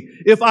me,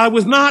 if I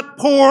was not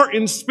poor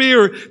in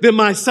spirit, then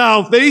my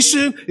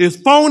salvation is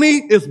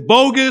phony, it's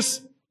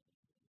bogus,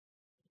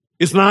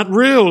 it's not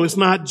real, it's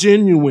not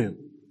genuine.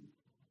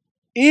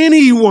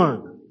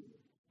 Anyone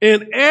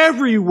and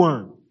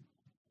everyone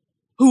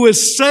who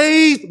is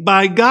saved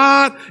by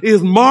God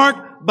is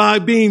marked by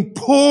being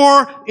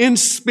poor in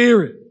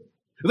spirit.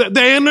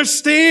 They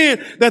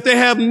understand that they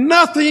have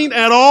nothing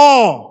at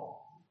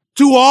all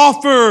to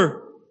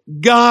offer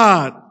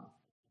God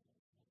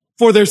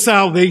for their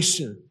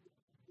salvation,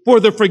 for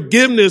the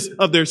forgiveness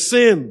of their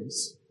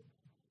sins.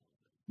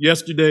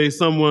 Yesterday,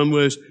 someone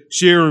was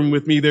sharing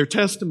with me their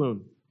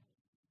testimony,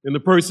 and the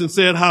person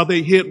said how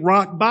they hit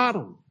rock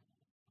bottom.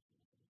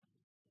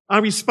 I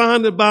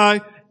responded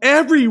by,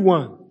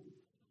 everyone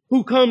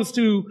who comes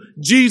to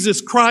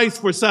Jesus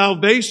Christ for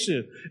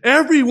salvation,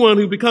 everyone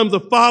who becomes a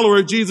follower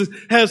of Jesus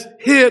has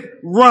hit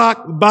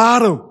rock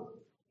bottom.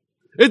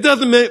 It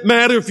doesn't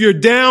matter if you're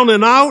down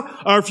and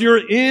out or if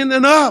you're in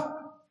and up.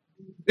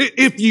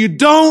 If you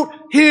don't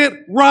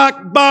hit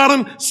rock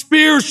bottom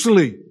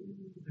spiritually,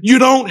 you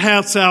don't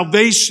have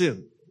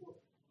salvation.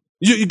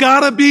 You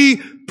gotta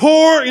be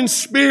poor in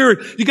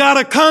spirit. You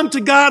gotta come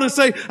to God and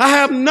say, I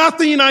have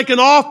nothing I can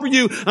offer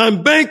you.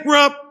 I'm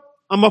bankrupt.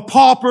 I'm a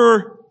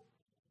pauper.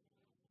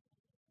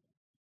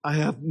 I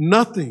have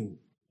nothing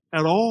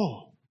at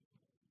all.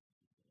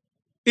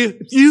 If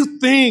you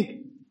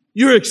think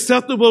you're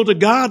acceptable to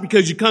God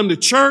because you come to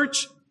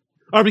church,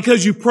 or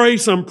because you pray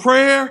some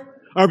prayer,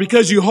 or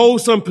because you hold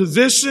some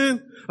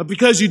position, or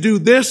because you do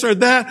this or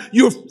that,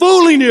 you're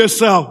fooling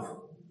yourself.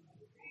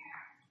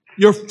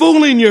 You're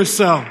fooling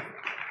yourself.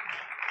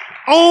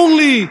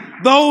 Only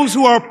those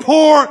who are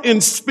poor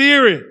in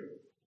spirit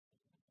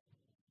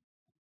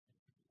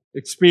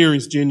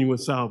experience genuine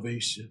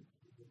salvation.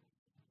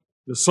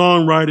 The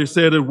songwriter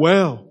said it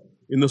well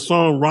in the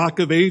song Rock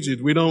of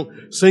Ages. We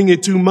don't sing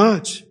it too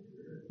much.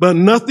 But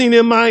nothing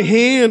in my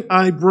hand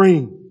I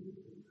bring.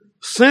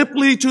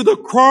 Simply to the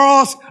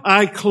cross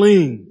I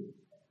cling.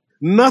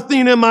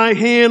 Nothing in my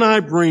hand I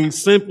bring.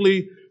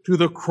 Simply to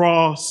the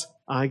cross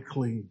I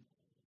cling.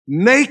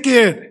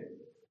 Naked,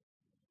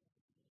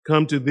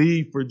 come to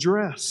thee for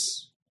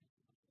dress.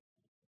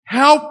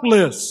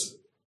 Helpless,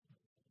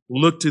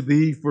 look to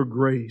thee for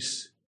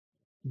grace.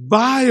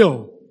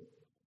 Vile,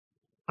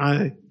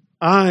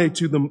 I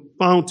to the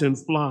fountain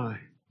fly.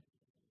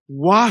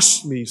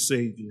 Wash me,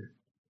 Savior,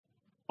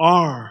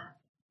 or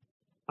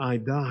I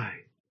die.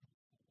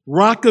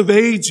 Rock of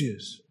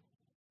Ages,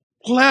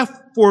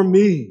 cleft for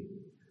me.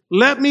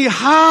 Let me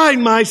hide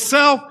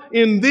myself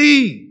in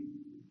thee.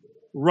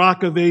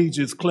 Rock of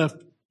Ages,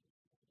 cleft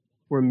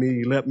for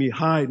me. Let me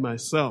hide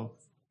myself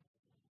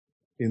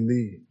in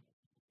thee.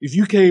 If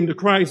you came to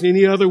Christ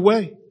any other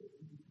way,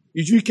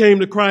 if you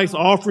came to Christ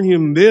offering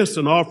him this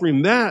and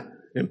offering that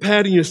and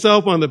patting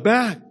yourself on the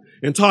back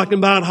and talking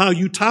about how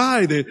you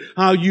tithe and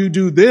how you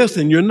do this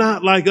and you're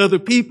not like other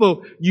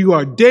people, you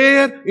are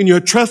dead in your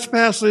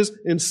trespasses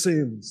and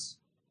sins.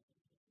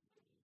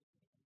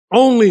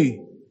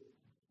 Only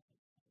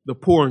the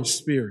poor in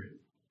spirit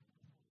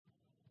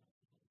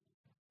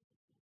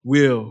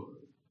will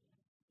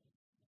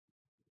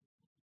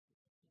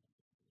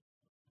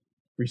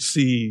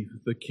receive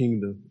the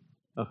kingdom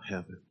of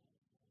heaven,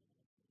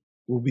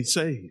 will be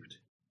saved.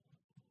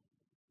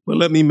 But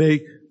let me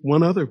make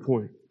one other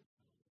point.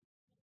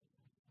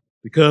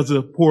 Because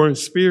the poor in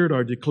spirit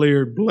are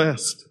declared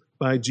blessed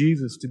by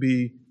Jesus to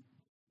be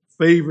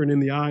favored in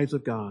the eyes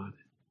of God,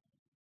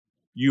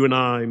 you and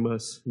I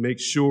must make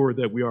sure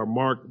that we are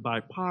marked by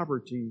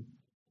poverty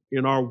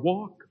in our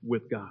walk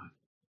with God.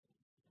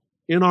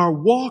 In our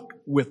walk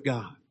with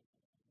God.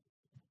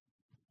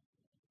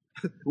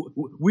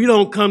 We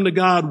don't come to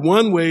God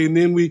one way and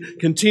then we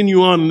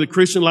continue on in the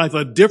Christian life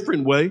a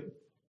different way.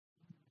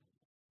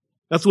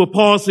 That's what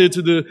Paul said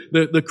to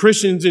the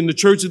Christians in the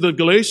church of the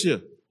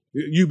Galatia.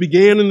 You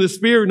began in the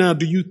spirit. Now,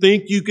 do you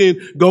think you can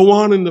go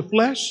on in the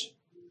flesh?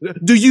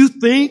 Do you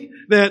think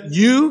that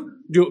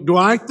do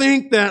I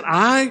think that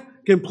I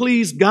can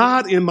please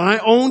God in my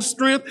own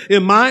strength,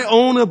 in my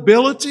own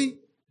ability?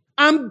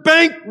 I'm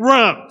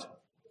bankrupt.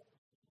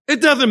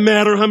 It doesn't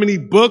matter how many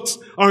books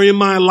are in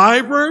my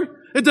library.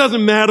 It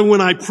doesn't matter when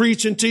I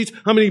preach and teach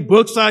how many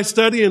books I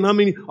study and how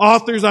many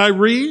authors I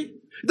read.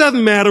 It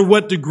doesn't matter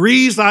what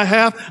degrees I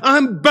have.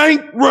 I'm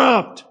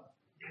bankrupt.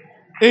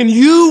 And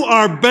you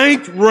are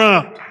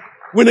bankrupt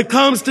when it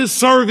comes to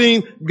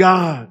serving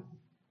God.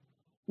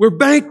 We're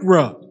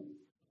bankrupt.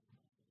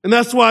 And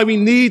that's why we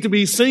need to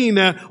be singing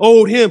that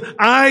old hymn,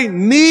 I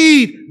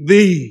need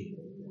thee.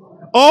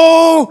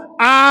 Oh,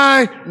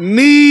 I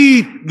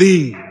need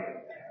thee.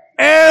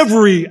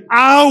 Every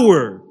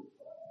hour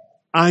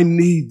I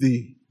need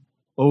thee,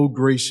 oh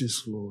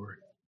gracious Lord.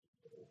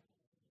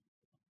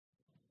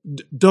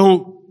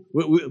 Don't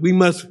We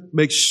must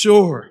make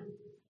sure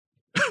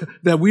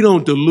that we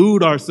don't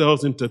delude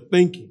ourselves into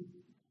thinking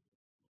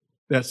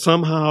that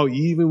somehow,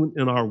 even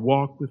in our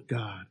walk with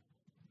God,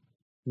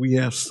 we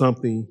have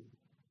something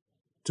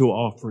to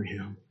offer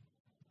him.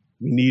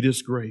 We need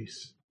his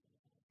grace.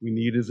 We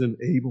need his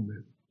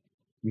enablement.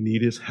 We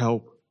need his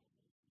help.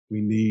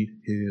 We need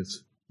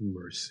his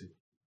mercy.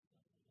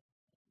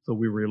 So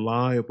we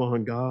rely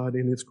upon God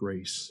and his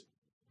grace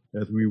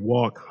as we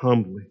walk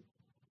humbly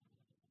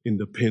in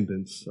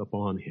dependence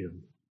upon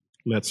him.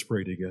 Let's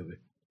pray together.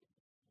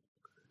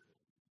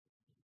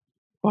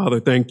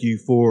 Father, thank you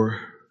for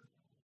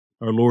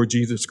our Lord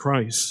Jesus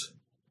Christ.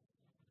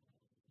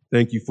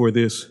 Thank you for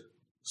this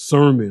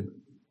sermon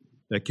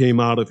that came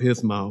out of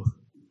his mouth,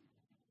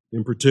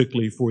 and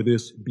particularly for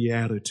this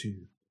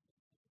beatitude.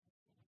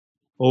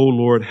 Oh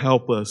Lord,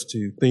 help us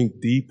to think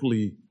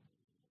deeply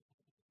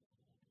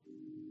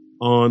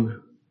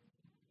on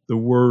the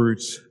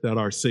words that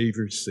our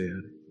Savior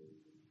said,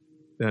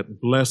 that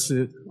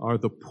blessed are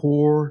the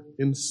poor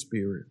in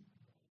spirit,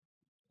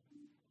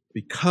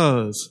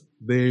 because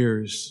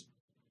theirs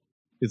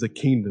is a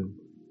kingdom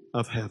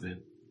of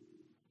heaven.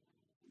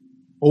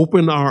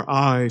 Open our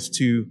eyes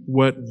to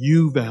what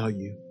you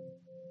value,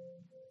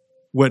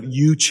 what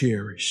you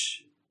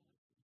cherish.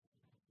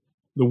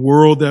 The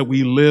world that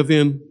we live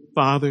in,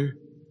 Father,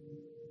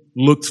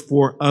 looks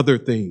for other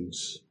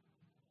things.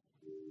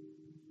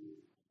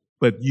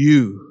 But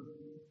you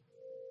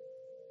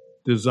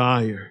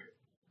desire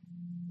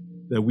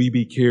that we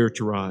be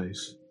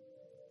characterized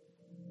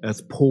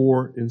as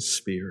poor in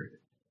spirit,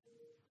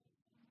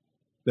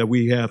 that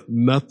we have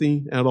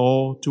nothing at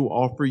all to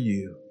offer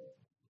you.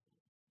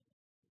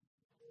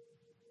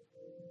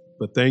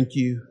 But thank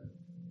you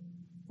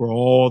for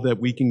all that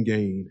we can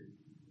gain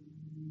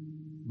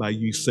by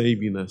you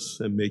saving us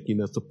and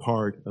making us a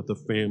part of the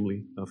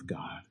family of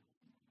God.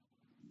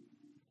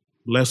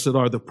 Blessed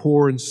are the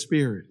poor in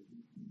spirit.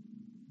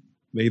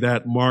 May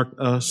that mark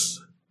us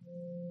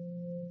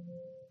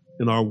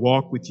in our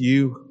walk with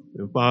you.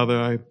 And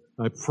Father,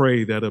 I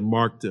pray that it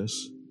marked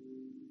us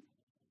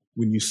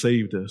when you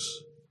saved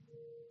us.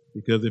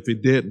 Because if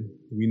it didn't,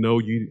 we know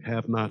you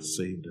have not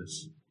saved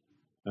us.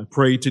 I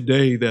pray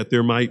today that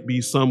there might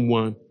be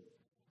someone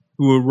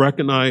who will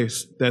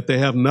recognize that they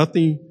have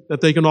nothing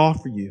that they can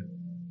offer you.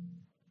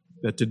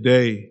 That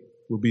today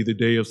will be the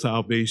day of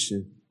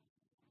salvation,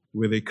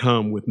 where they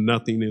come with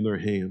nothing in their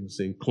hands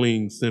and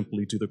cling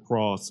simply to the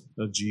cross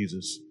of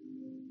Jesus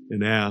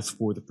and ask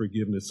for the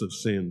forgiveness of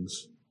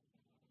sins.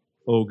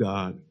 Oh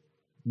God,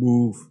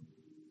 move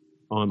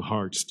on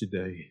hearts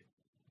today.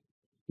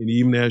 And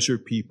even as your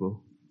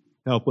people,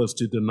 help us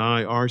to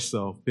deny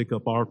ourselves, pick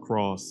up our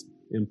cross,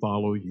 and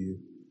follow you.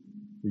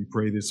 We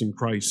pray this in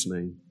Christ's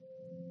name.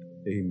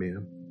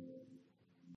 Amen.